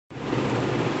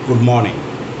Good morning.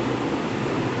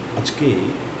 আজকে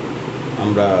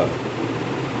আমরা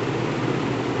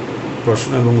প্রশ্ন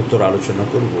এবং উত্তর আলোচনা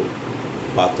করব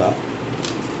পাতা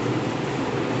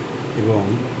এবং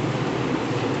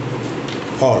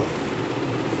ফল,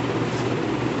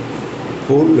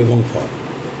 ফুল এবং ফল।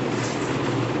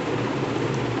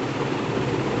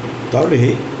 তাহলে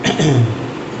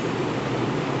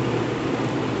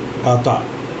পাতা,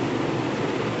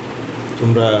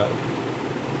 তোমরা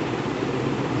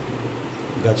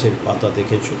গাছের পাতা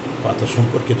দেখেছো, পাতা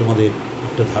সম্পর্কে তোমাদের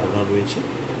একটা ধারণা রয়েছে।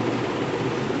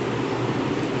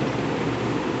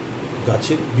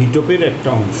 গাছের বিটপের একটা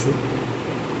অংশ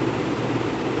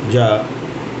যা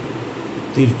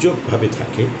তির্যকভাবে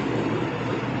থাকে,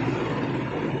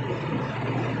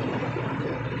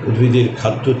 উদ্ভিদের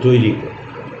খাদ্য তৈরি করে,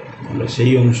 আমরা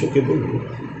সেই অংশকে বলব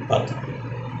পাতা।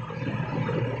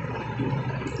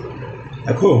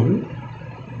 এখন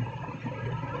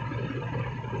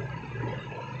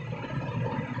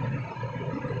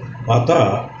পাতা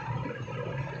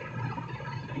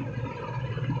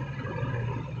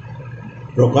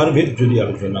প্রকারভেদ যদি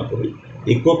আলোচনা করি,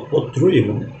 একক পত্র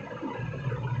এবং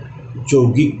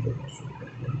যৌগিক পত্র।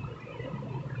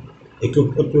 একক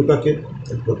পত্র কাকে,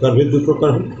 প্রকারভেদ দু প্রকার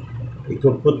হল,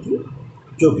 একক পত্র,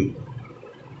 যৌগিক।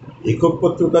 একক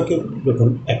পত্র কাকে, যখন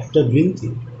একটা বৃন্তে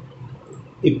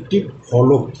একটি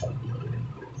ফলক থাকে,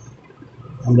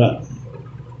 আমরা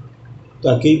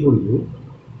তাকেই বলব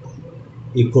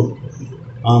একক পত্র।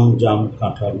 আম, জাম,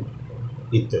 কাঁঠাল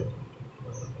ইত্যাদি।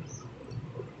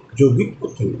 যৌগিক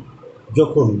পত্র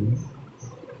যখন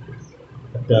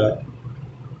একটা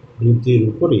বৃন্তের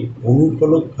উপরে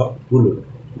অনুফলকগুলো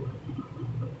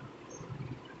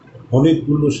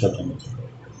অনেকগুলো সাজানো থাকে,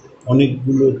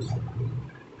 অনেকগুলো থাকে,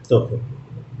 তখন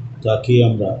তাকে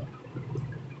আমরা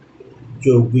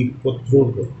যৌগিক পত্র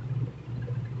বলি।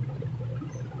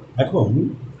 এখন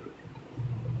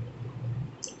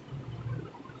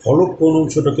ফলক কোন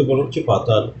অংশটাকে বলা হচ্ছে?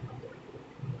 পাতার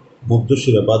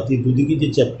মধ্যশিরা বাদ দিয়ে দুদিকে যে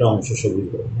চ্যাপ্টা অংশ সবুজ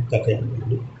রঙ, তাকে আমরা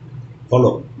বলি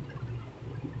ফলক।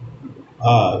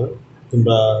 আর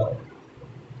তোমরা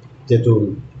তেঁতুল,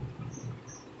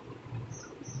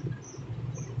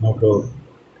 মটর,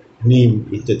 নিম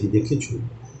ইত্যাদি দেখেছো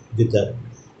যে তার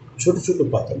ছোট ছোট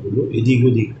পাতাগুলো এদিক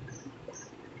ওদিক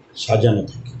সাজানো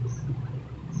থাকে,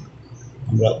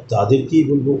 আমরা তাদেরকেই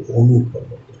বলবো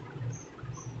অনুফলক।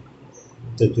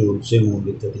 তেঁতুল, সেমুল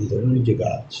ইত্যাদি ধরনের যে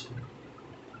গাছ,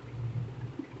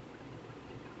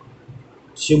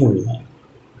 সেমুল না,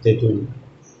 তেঁতুল,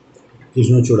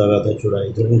 কৃষ্ণচূড়া, রাধাচূড়া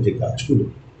এই ধরনের যে গাছগুলো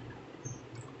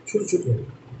ছোট ছোট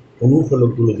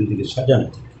অনুফলকগুলো দুদিকে সাজানো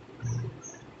থাকে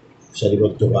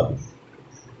সারিবদ্ধভাবে,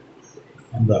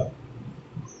 আমরা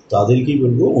তাদেরকেই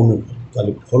বলবো অনুফলক।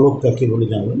 তাহলে ফলক কাকে বলে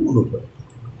জানলাম? অনুফলক।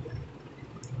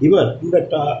 এবার আমরা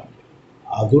একটা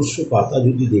আদর্শ পাতা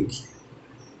যদি দেখি,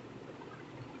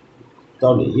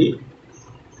 তাহলে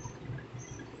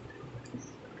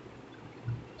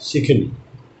সেখানে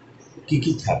কি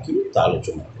কি থাকে তা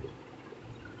আলোচনা করি।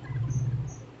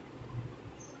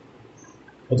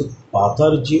 অর্থাৎ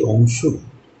পাতার যে অংশ,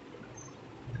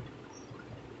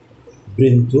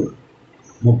 বৃন্ত,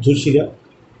 মধ্যশিরা,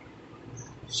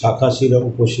 শাখা শিরা,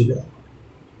 উপশিরা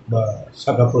বা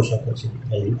শাখা প্রশাখা শিরা,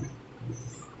 তাই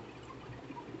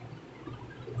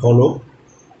ফলক,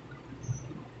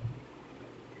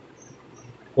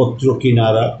 পত্র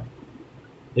কিনারা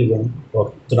এবং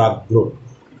পত্রাগ্র।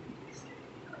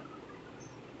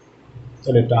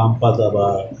 তাহলে একটা আম পাতা বা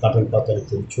কাঁঠাল পাতা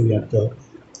ইত্যাদি ছবি আঁকতে হয়,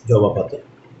 জবা পাতা,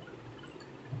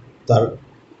 তার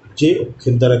যে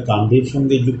অক্ষের দ্বারা কাণ্ডের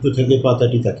সঙ্গে যুক্ত থাকে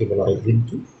পাতাটি, তাকে বলা হয়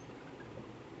বৃন্তু।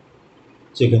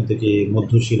 সেখান থেকে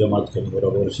মধ্যশিরা, মাঝখানে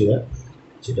বরাবর শিরা,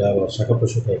 সেটা আবার শাখা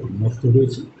প্রশাখায় বিন্যস্ত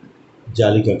হয়েছে,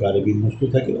 জালিকাকারে বিন্যস্ত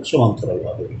থাকে বা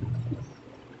সমান্তরালভাবে বিন্যস্ত থাকে।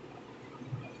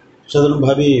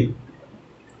 সাধারণভাবে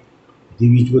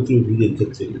দ্বিবীজপত্রী উদ্ভিদের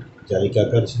ক্ষেত্রে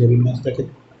জালিকাকার শিরাবিন্যাস থাকে।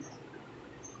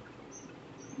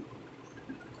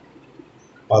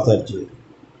 পাতার যে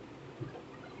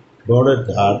বড়ের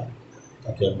ধার,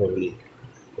 তাকে আমরা বলি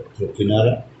পত্র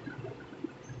কিনারা।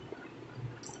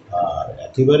 আর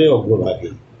একেবারে অগ্রভাগে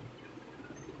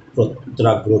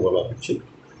পত্রাগ্র বলা হচ্ছে,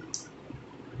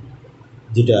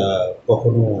 যেটা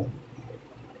কখনো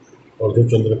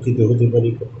অর্ধচন্দ্রাকৃত হতে পারে,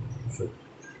 কখনো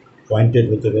পয়েন্টেড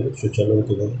হতে পারে, সুচালো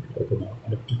হতে পারে, কখনো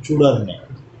অনেকটা চূড়ার নেয়,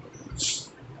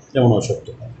 যেমন অশক্ত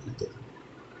ইত্যাদি।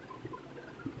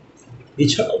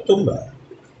 এছাড়াও তোমরা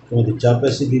তোমাদের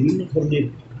চারপাশে বিভিন্ন ধরনের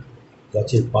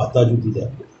গাছের পাতা যদি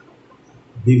দেখো,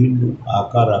 বিভিন্ন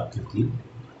আকার আকৃতির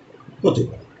হতে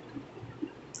পারে।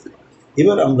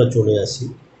 এবার আমরা চলে আসি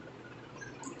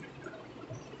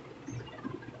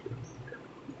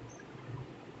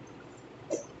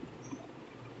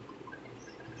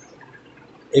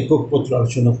একক পত্র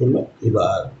আলোচনা করলাম,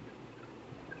 এবার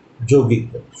যৌগিক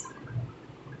পত্র।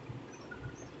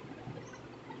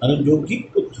 আর যৌগিক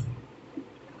পত্র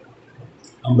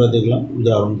আমরা দেখলাম,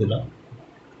 উদাহরণ দিলাম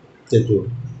তেঁতুল,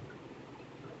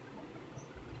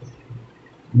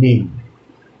 নিম,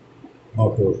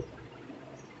 মটর,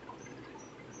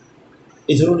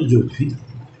 এই ধরনের যে উদ্ভিদ,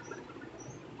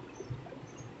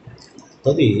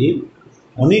 তাদের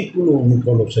অনেকগুলো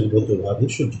অনুকলক সারিবদ্ধভাবে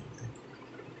সজ্জিত থাকে,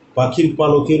 পাখির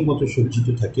পালকের মতো সজ্জিত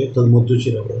থাকে, অর্থাৎ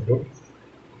মধ্যশিরা বরাবর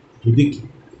দুদিকে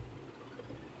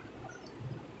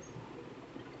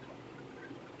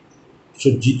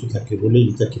সজ্জিত থাকে বলেই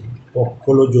তাকে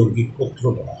পক্ষল যৌগিক পত্র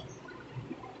বলা হয়।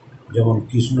 যেমন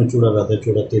কৃষ্ণচূড়া,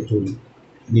 রাধাচূড়া, তেঁতুল,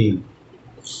 নিম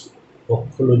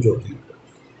পক্ষল যৌগিক।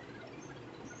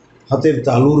 হাতের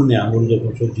তালুর নেই, আঙুল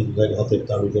যখন সজ্জিত থাকে, হাতের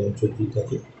তালু যখন সজ্জিত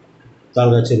থাকে, তাল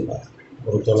গাছের পাতা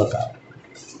বড়তলা কাঠ,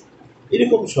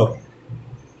 এরকম সব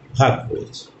ভাগ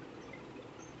রয়েছে।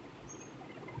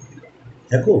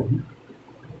 এখন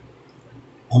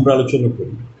আমরা আলোচনা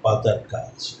করি পাতার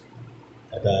কাজ।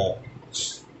 এটা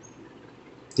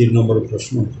 3 নম্বরের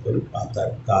প্রশ্ন হতে পারে,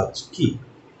 পাতার কাজ কি?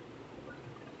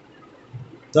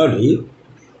 তাহলে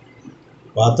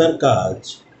পাতার কাজ,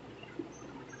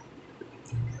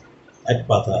 এক,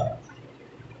 পাতা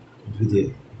উদ্ভিদের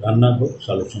রান্নাঘর,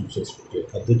 সালোকসংশ্লেষ প্রক্রিয়া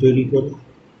খাদ্য তৈরি করে।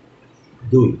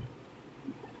 2,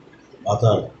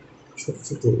 পাতার ছোট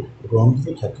ছোট রন্ধ্র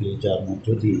থাকে যার মধ্য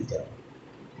দিয়ে তার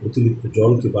অতিরিক্ত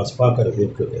জলকে বাষ্প আকারে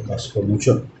বের করে বাষ্প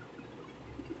মোচন।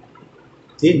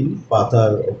 3,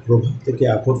 পাতার প্রভাব থেকে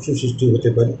আকর্ষণ সৃষ্টি হতে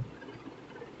পারে,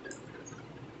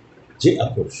 যে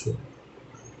আকর্ষণ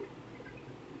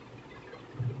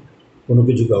কোনো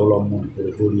কিছুকে অবলম্বন করে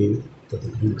জড়িয়ে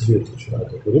তাদের বৃদ্ধি হতে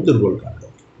সহায়তা করে দুর্বল কাণ্ড।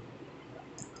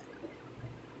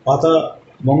 পাতা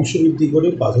বংশবৃদ্ধি করে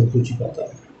পাথরকুচি পাতা,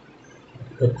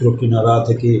 পত্র কিনারা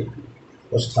থেকে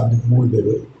স্থানিক মূল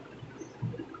বেরোয়।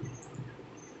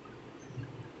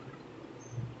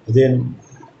 দেন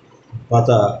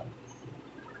পাতা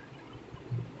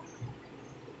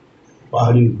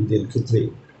পাহাড়ি উদ্ভিদের ক্ষেত্রে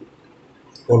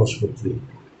কলসপত্রে,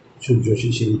 সূর্য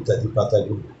শিশির ইত্যাদি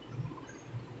পাতাগুলো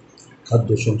খাদ্য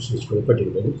সংশ্লেষ করে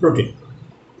পার্টিকুলারলি প্রোটিন।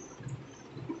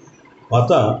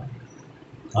 পাতা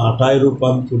কাঁটায়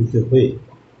রূপান্তরিত হয়ে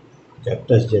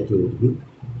ক্যাকটাস জাতীয় উদ্ভিদ,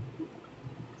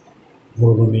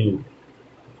 মরুভূমি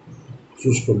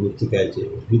শুষ্ক মৃত্তিকায় যে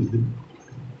উদ্ভিদগুলি,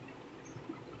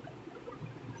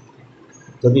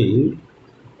 তবে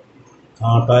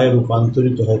কাঁটায়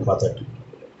রূপান্তরিত হয় পাতাটি,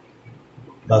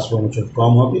 বাষ্পমোচন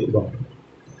কম হবে এবং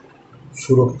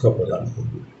সুরক্ষা প্রদান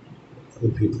করবে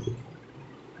উদ্ভিদকে।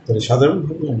 তাহলে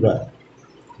সাধারণভাবে আমরা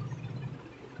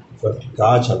কয়েকটি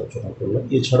গাছ আলোচনা করলাম।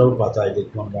 এছাড়াও পাতায়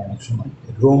দেখলাম আমরা অনেক সময়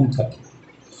রোম থাকে।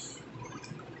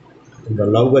 তোমরা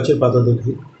লাউ গাছের পাতা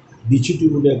দেখবে বিচিটি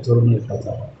বলে এক ধরনের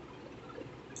পাতা হয়,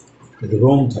 এতে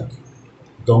রোম থাকে,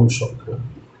 দংশক রোম।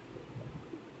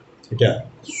 এটা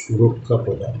সুরক্ষা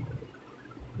প্রদান করে,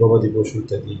 গবাদি পশু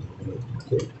ইত্যাদি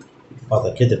পাতা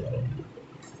খেতে পারে।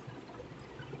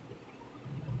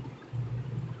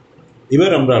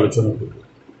 এবার আমরা আলোচনা করব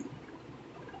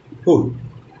ফুল।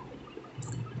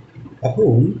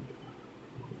 এখন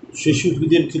শিশু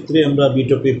উদ্ভিদের ক্ষেত্রে আমরা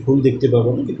বিটপে ফুল দেখতে পাবো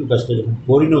না, কিন্তু গাছটা যখন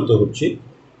পরিণত হচ্ছে,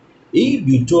 এই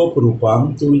বিটপ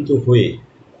রূপান্তরিত হয়ে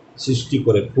সৃষ্টি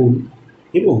করে ফুল,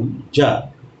 এবং যা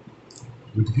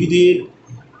উদ্ভিদের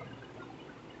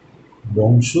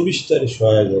বংশবিস্তারে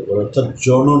সহায়তা করে, অর্থাৎ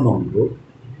জনন অঙ্গ,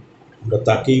 আমরা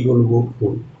তাকেই বলবো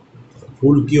ফুল।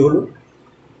 ফুল কি হলো?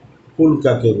 ফুল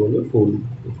কাকে বলে? ফুল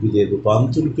উদ্ভিদের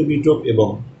রূপান্তরিত বিটপ এবং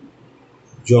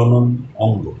জনন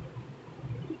অঙ্গ।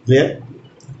 ক্লিয়ার?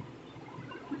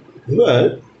 এবার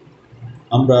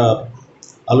আমরা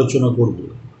আলোচনা করব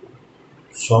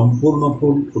সম্পূর্ণ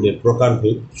ফুল, ফুলের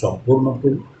প্রকারভেদ, সম্পূর্ণ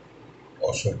ফুল,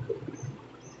 অসম্পূর্ণ।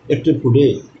 একটি ফুলে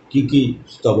কি কি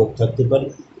স্তবক থাকতে পারে?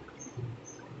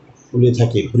 ফুলে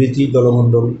থাকে বৃতি,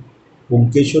 দলমণ্ডল,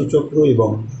 পুংকেশর চক্র এবং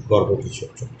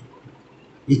গর্ভকেশর চক্র।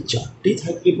 এই চারটি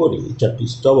থাকলে পরে, এই চারটি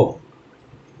স্তবক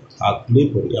থাকলে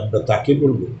পরে আমরা তাকে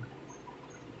বলবো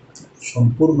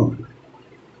সম্পূর্ণ ফুল।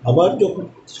 আবার যখন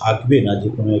থাকবে না, যে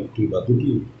কোনো একটি বা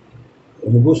দুটি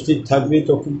অনুপস্থিত থাকবে,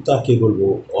 তখন তাকে বলবো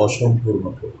অসম্পূর্ণ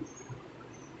ফুল।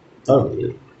 তাহলে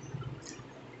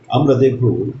আমরা দেখব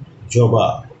জবা,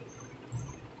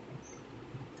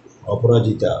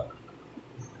 অপরাজিতা,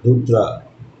 রুদ্রা,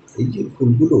 এই যে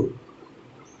ফুলগুলো,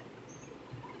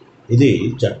 এদের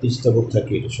চারটি স্তবক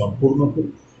থাকে, এটা সম্পূর্ণ ফুল।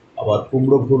 আবার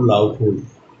কুমড়ো ফুল, লাউ ফুল,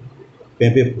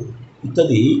 পেঁপে ফুল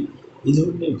ইত্যাদি এই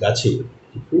ধরনের গাছে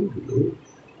ফুলগুলো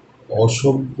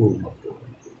অসম্পূর্ণ ফুল।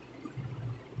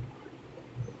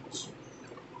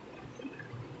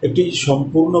 একটি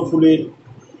সম্পূর্ণ ফুলের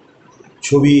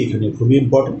ছবি এখানে খুবই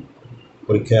ইম্পর্টেন্ট,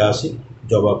 পরীক্ষায় আসে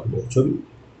জবা ফুলের ছবি।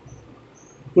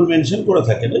 ফুল মেনশন করা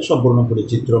থাকে না, সম্পূর্ণ করে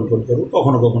চিত্র অঙ্কন করো,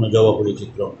 কখনো কখনো জবা ফুলের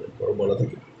চিত্র অঙ্কন করো বলা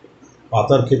থাকে।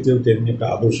 পাতার ক্ষেত্রেও তেমনি একটা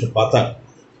আদর্শ পাতা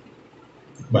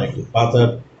বা একটি পাতার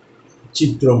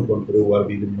চিত্র অঙ্কন করে উহার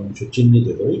বিভিন্ন অংশ চিহ্নিত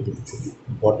করে এই দুটো ছবি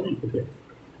ইম্পর্টেন্ট,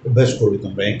 অভ্যাস করবে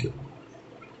তোমরা এঁকে।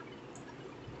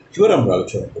 এবার আমরা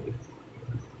আলোচনা করি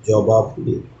জবা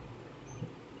ফুলের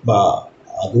বা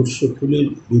আদর্শ ফুলের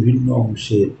বিভিন্ন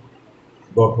অংশের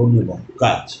গঠন এবং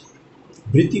কাজ।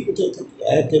 বৃত্তি কোথায় থাকে?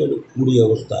 একেবারে কুড়ি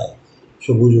অবস্থায়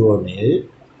সবুজ বর্ণের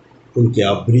ফুলকে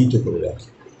আবৃত করে রাখে।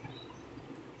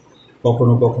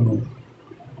 কখনো কখনো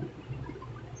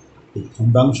এই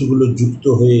খণ্ডাংশগুলো যুক্ত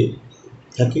হয়ে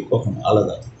থাকে, কখনো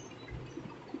আলাদা থাকে।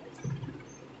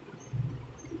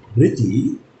 বৃত্তি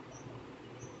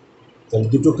তাহলে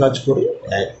দুটো কাজ করে,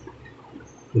 এক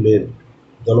ফুলের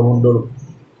দলমণ্ডল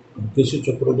কেশের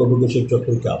চক্র গর্ভকেশের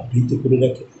চক্রকে আবৃত করে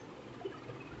রাখে,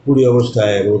 কুড়ি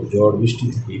অবস্থায় রোদ ঝড় বৃষ্টি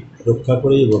থেকে রক্ষা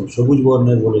করে এবং সবুজ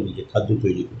বর্ণের বলে নিজে খাদ্য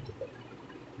তৈরি করতে পারে।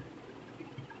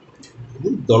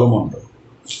 দলমণ্ডল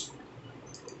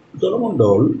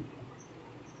দলমণ্ডল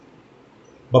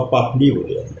বা পাপড়ি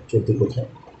বলে আমরা চলতে কোথায়,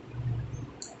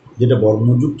 যেটা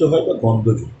বর্ণযুক্ত হয় বা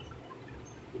গন্ধযুক্ত।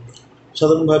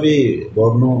 সাধারণভাবে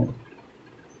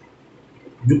বর্ণযুক্ত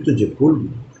যে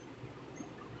ফুলগুলো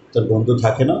তার গন্ধ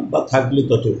থাকে না, বা থাকলে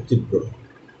তত তীব্র।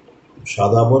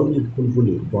 সাদা বর্ণের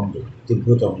ফুলগুলির গন্ধ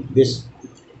তীব্রতা অনেক বেশি,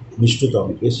 মিষ্টতা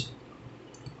অনেক বেশি।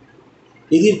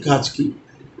 এদের কাজ কি?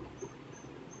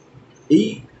 এই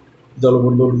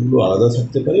দলমণ্ডলগুলো আলাদা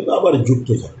থাকতে পারে বা আবার যুক্ত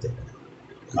থাকতে পারে।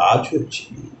 কাজ হচ্ছে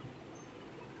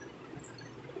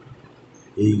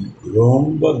এই রং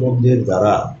বা গন্ধের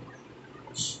দ্বারা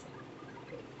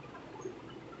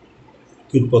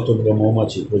কীটপতঙ্গ,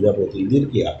 মৌমাছি, প্রজাপতি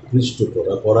এদেরকে আকৃষ্ট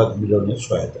করা, পরাগ মিলনের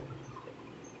সহায়তা।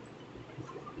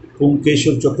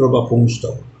 পুংকেশর চক্র বা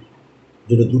পুংস্তব,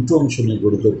 যেটা দুটো অংশ নিয়ে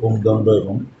গঠিত, পুংদণ্ড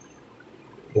এবং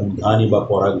পুংধানী বা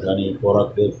পরাগধানী।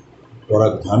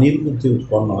 পরাগধানীর মধ্যে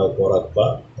উৎপন্ন হয় পরাগ বা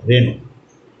রেণু,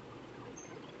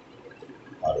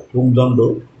 আর পুংদণ্ড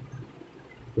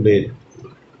ফুলের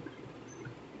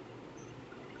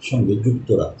সঙ্গে যুক্ত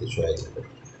রাখতে সহায়তা করে।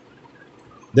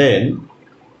 দেন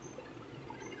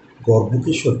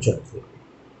গর্ভকেশর চক্র।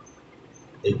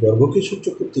 এই গর্ভকেশর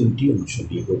চক্র তিনটি অংশ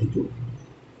নিয়ে গঠিত,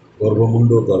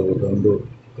 গর্ভমুণ্ড, গর্ভদণ্ড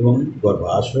এবং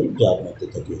গর্ভাশয়, যার মধ্যে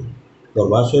থাকে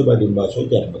গর্ভাশয় বা ডিম্বাশয়,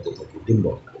 যার মধ্যে থাকে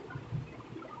ডিম্বক।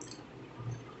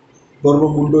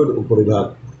 গর্ভমুণ্ডের উপরিভাগ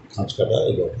খাঁজকাটা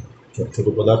এবং ছোট ছোট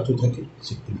পদার্থ থাকে,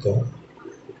 স্বীকৃত হয়,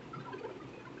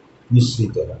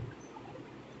 মিশ্রিত হয়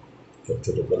ছোট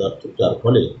ছোট পদার্থ, যার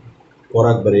ফলে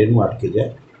পরাগ বা রেণু আটকে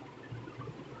যায়।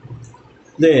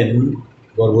 দেন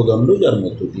গর্ভদণ্ড, যার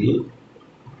মধ্য দিয়ে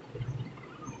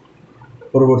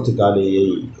পরবর্তীকালে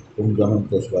এই পুংজনন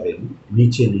কোষ বা রেণু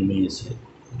নিচে নেমে এসে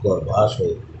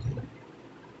গর্ভাশয়ে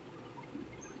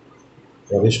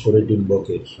প্রবেশ করে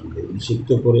ডিম্বকের সঙ্গে নিষিক্ত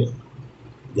করে,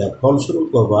 যার ফলস্বরূপ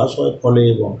গর্ভাশয় ফলে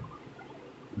এবং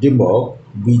ডিম্বক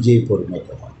বীজে পরিণত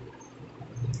হয়।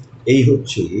 এই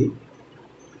হচ্ছে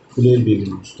ফুলের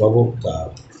বিভিন্ন স্তবক তার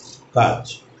কাজ।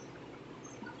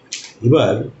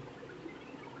 এবার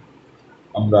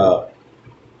আমরা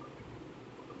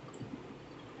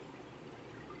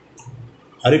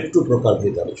আরেকটু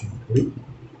প্রকারভেদ আলোচনা করি।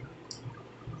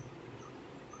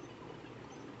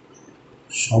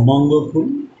 সমাঙ্গ ফুল,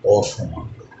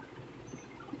 অসমাঙ্গ।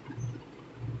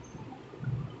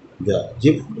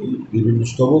 যে ফুলে বিভিন্ন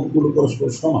স্তবকগুলো পরস্পর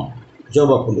সমান,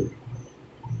 জবা ফুলে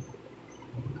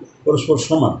পরস্পর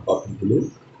সমান পাপড়িগুলো,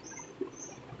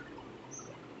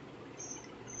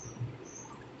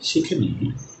 সেখানে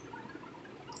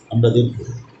আমরা দেখব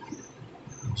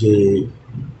যে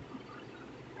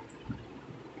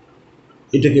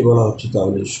এটাকে বলা হচ্ছে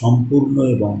তাহলে সম্পূর্ণ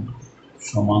এবং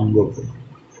সমাঙ্গ ফুল।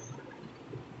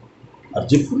 আর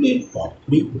যে ফুলের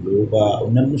পাপড়িগুলো বা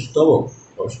অন্যান্য স্তবক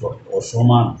পরস্পর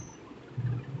অসমান,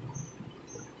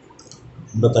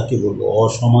 আমরা তাকে বলবো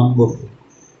অসমাঙ্গ ফুল।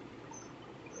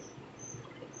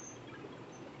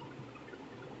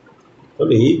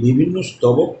 ফলে বিভিন্ন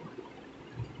স্তবক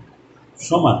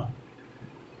সমান,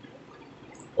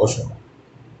 অসমান,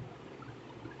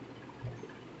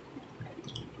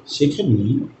 সেখানে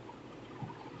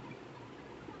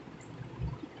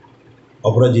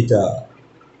অপরাজিতা,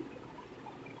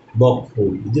 বক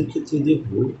ফুল, এদের ক্ষেত্রে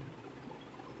দেখব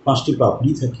পাঁচটি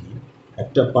পাপড়ি থাকে।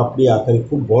 একটা পাপড়ি আকারে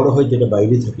খুব বড় হয়, যেটা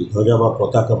বাইরে থাকে, ধ্বজা বা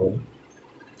পতাকা বলে।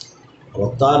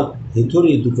 আবার তার ভেতরে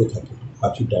দুটো থাকে,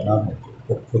 পাখি ডানার মতো,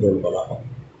 পক্ষদল বলা হয়।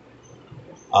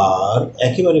 আর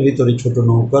একেবারে ভেতরে ছোট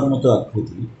নৌকার মতো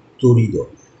আকৃতি, তরিদল।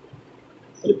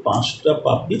 তাহলে পাঁচটা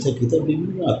পাপড়ি থাকে, তার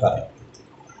বিভিন্ন আকার।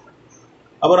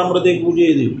 আবার আমরা দেখব যে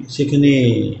সেখানে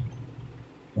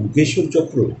অঙ্কেশ্বর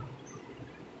চক্র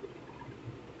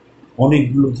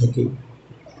অনেকগুলো থাকে,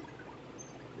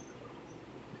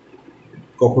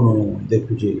 কখনো দেখব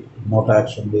যে 9টা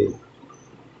একসঙ্গে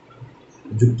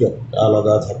যুক্ত,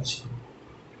 আলাদা থাকছে।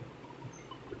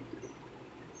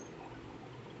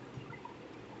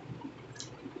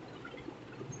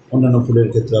 অন্যান্য ফুলের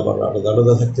ক্ষেত্রে আবার আলাদা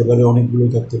আলাদা থাকতে পারে, অনেকগুলো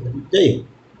থাকতে পারে। যাই হোক,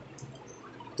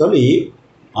 তাহলে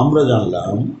আমরা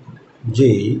জানলাম যে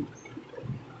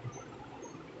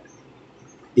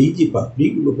এই যে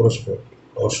পাপড়িগুলো পরস্পর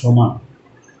অসমান,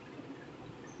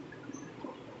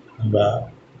 আমরা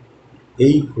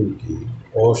এই ফুলকে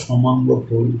অসমাঙ্গ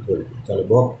ফুল বলব। তাহলে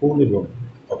বক ফুল এবং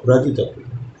অপরাজিতা ফুল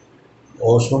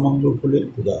অসমাঙ্গ ফুলের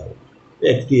উদাহরণ।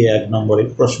 একটি 1 নম্বরের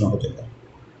প্রশ্ন হতে পারে।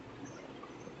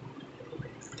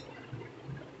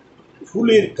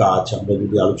 ফুলের কাজ আমরা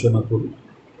যদি আলোচনা করি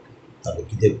তাহলে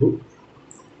কি দেখব,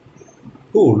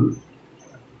 ফুল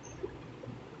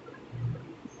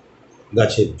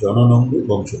গাছের জননঙ্গ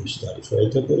বংশবিস্তারে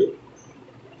সহায়তা করে।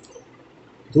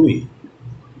 2,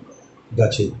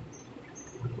 গাছের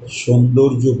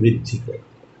সৌন্দর্য বৃদ্ধি করে।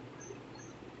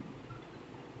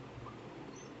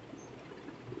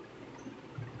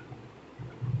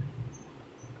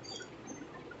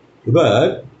 এবার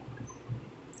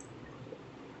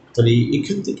তাহলে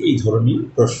এখান থেকে এই ধরনের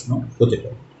প্রশ্ন হতে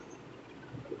পারে,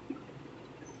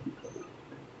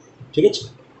 ঠিক আছে।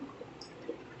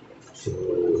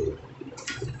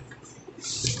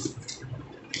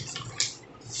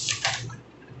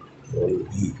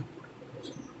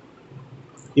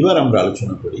 এবার আমরা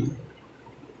আলোচনা করি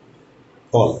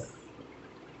ফল।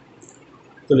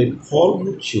 তাহলে ফল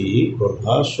হচ্ছে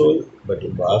গর্ভাশয় বা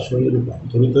ডিম্বাশয়ে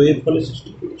রূপান্তরিত হয়ে ফলে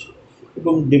সৃষ্টি করেছে,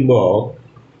 এবং ডিম্বক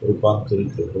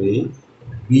রূপান্তরিত হয়ে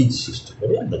বীজ সৃষ্টি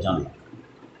করে, আমরা জানলাম।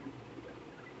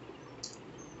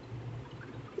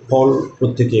 ফল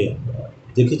প্রত্যেকে আমরা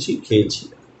দেখেছি, খেয়েছি,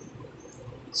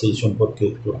 সেই সম্পর্কে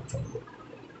একটু আলোচনা করি।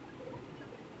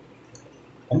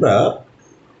 আমরা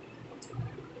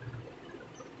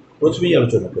প্রথমেই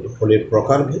আলোচনা করি ফলের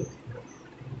প্রকারভেদ।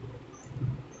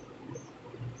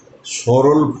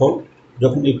 সরল ফল,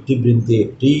 যখন একটি বৃন্তে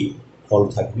একটি ফল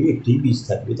থাকবে, একটি বীজ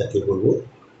থাকবে, তাকে বলব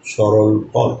সরল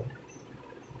ফল,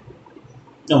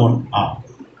 যেমন আম।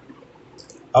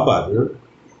 আবার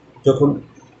যখন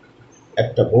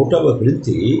একটা বোটা বা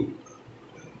বৃন্তে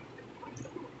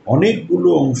অনেকগুলো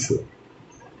অংশ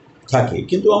থাকে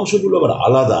কিন্তু অংশগুলো আবার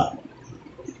আলাদা,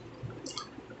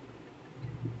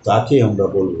 তাকে আমরা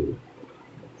বলব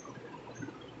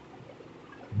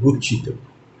গুচ্ছিত,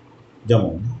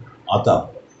 যেমন আতা।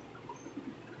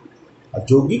 আর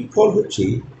যৌগিক ফল হচ্ছে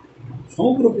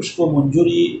সমগ্র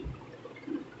পুষ্পমঞ্জরি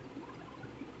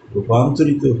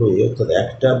রূপান্তরিত হয়ে, অর্থাৎ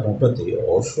একটা মোটাতে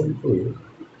অসংখ্য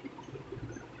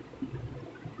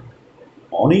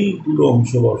অনেকগুলো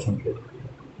অংশ বা অসংখ্য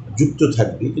যুক্ত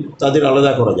থাকবে, কিন্তু তাদের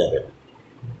আলাদা করা যাবে না,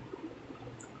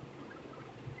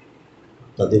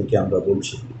 তাদেরকে আমরা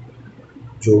বলছি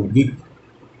যৌগিক।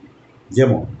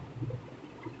 যেমন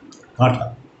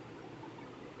কাঁঠাল,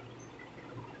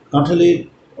 কাঁঠালের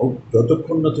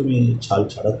যতক্ষণ না তুমি ছাল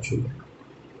ছাড়াচ্ছ,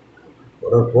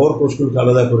 করার পর কোষগুলোকে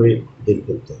আলাদা করে বের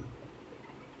করতে হবে,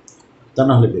 তা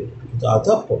না হলে বের করবে। কিন্তু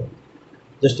আধা ফল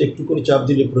জাস্ট একটু করে চাপ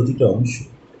দিলে প্রতিটা অংশ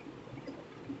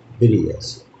বেরিয়ে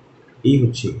আসে। এই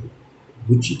হচ্ছে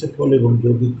গুচ্ছিত ফল এবং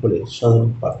যৌগিক ফলের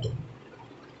সাধারণ পার্থক্য।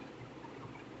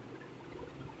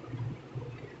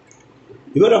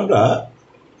 এবার আমরা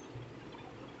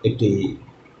একটি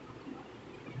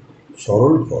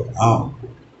সরল ফল আম,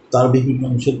 তার বিভিন্ন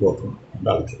অংশের গঠন আমরা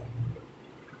আলোচনা করি।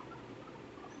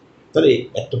 তাহলে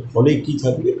একটা ফলে কি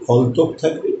থাকবে, ফল ত্বক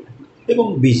থাকবে এবং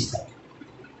বীজ থাকবে।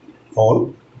 ফল,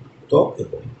 ত্বক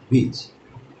এবং বীজ।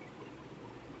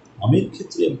 আমের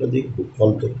ক্ষেত্রে আমরা দেখব ফল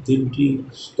ত্বক 3টি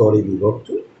স্তরে বিভক্ত।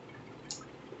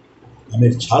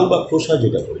 আমের ছাল বা খোসা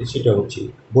যেটা বলি সেটা হচ্ছে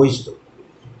বহিঃস্তর,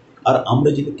 আর আমরা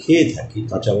যেটা খেয়ে থাকি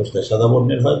কাঁচা অবস্থায় সাদা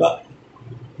বর্ণের হয়, বা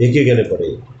পেকে গেলে পরে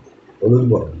হলুদ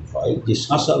বর্ণের হয়, যে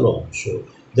শাঁসালো অংশ,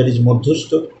 দ্যাট ইজ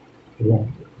মধ্যস্থ, এবং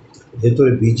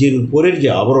ভেতরে বীজের উপরের যে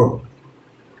আবরণ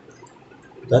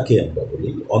তাকে আমরা বলি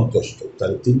অন্তঃস্থ।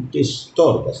 তার 3টে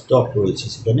স্তর বা স্তক রয়েছে,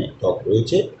 সেখানে ত্বক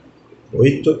রয়েছে,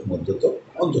 বহিঃত্বক, মধ্যত্বক,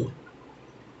 অন্তঃত্বক।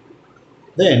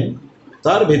 দেন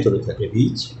তার ভেতরে থাকে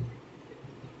বীজ,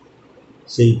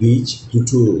 সেই বীজ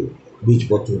দুটো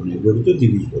বীজপত্র নিয়ে গঠিত,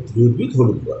 দ্বিবীজপত্রী উদ্ভিদ,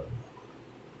 হলুদ বর্ণ।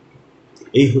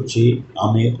 এই হচ্ছে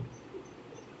আমের,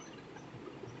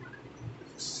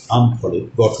 আম ফলের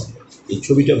গঠন। এই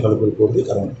ছবিটা ভালো করে পড়বে,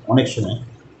 কারণ অনেক সময়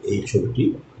এই ছবিটি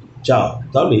চাও,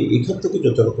 তাহলে এখান থেকে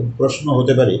যত রকম প্রশ্ন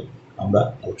হতে পারে আমরা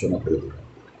আলোচনা করে দেব।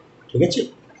 ঠিক আছে,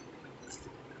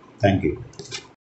 থ্যাংক ইউ।